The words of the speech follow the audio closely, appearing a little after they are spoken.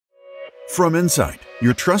From Insight,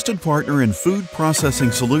 your trusted partner in food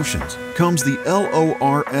processing solutions, comes the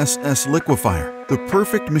LORWWSS Likwifier, the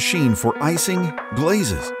perfect machine for icing,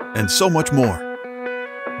 glazes, and so much more.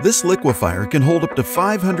 This liquefier can hold up to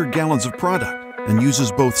 500 gallons of product and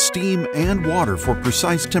uses both steam and water for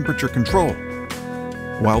precise temperature control,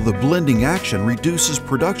 while the blending action reduces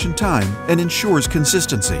production time and ensures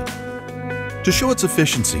consistency. To show its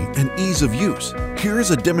efficiency and ease of use, here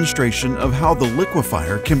is a demonstration of how the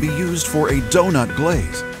liquefier can be used for a donut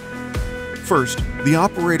glaze. First, the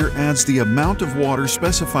operator adds the amount of water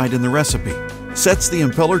specified in the recipe, sets the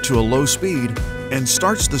impeller to a low speed, and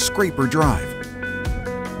starts the scraper drive.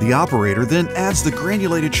 The operator then adds the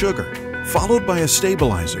granulated sugar, followed by a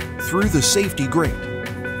stabilizer through the safety grate.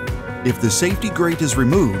 If the safety grate is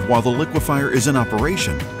removed while the liquefier is in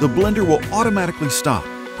operation, the blender will automatically stop,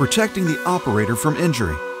 protecting the operator from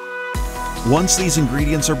injury. Once these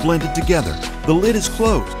ingredients are blended together, the lid is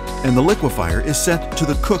closed and the liquefier is set to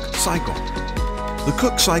the cook cycle. The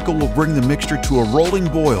cook cycle will bring the mixture to a rolling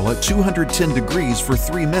boil at 210 degrees for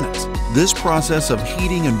 3 minutes. This process of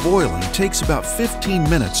heating and boiling takes about 15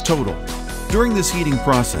 minutes total. During this heating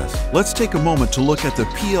process, let's take a moment to look at the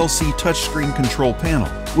PLC touchscreen control panel,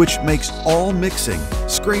 which makes all mixing,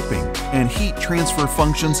 scraping, and heat transfer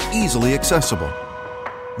functions easily accessible.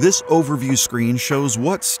 This overview screen shows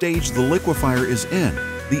what stage the liquefier is in,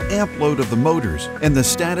 the amp load of the motors, and the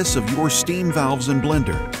status of your steam valves and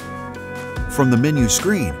blender. From the menu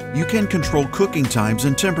screen, you can control cooking times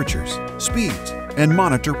and temperatures, speeds, and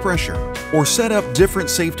monitor pressure, or set up different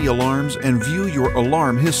safety alarms and view your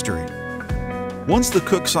alarm history. Once the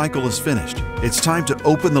cook cycle is finished, it's time to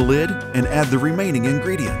open the lid and add the remaining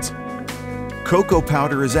ingredients. Cocoa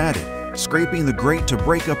powder is added, scraping the grate to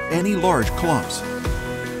break up any large clumps.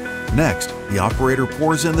 Next, the operator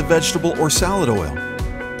pours in the vegetable or salad oil.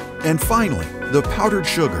 And finally, the powdered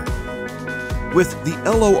sugar. With the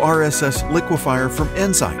LORWWSS liquefier from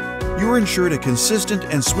Insight, you're ensured a consistent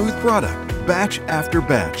and smooth product, batch after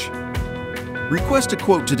batch. Request a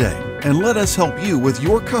quote today and let us help you with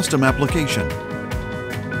your custom application.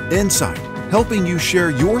 Insight, helping you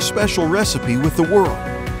share your special recipe with the world.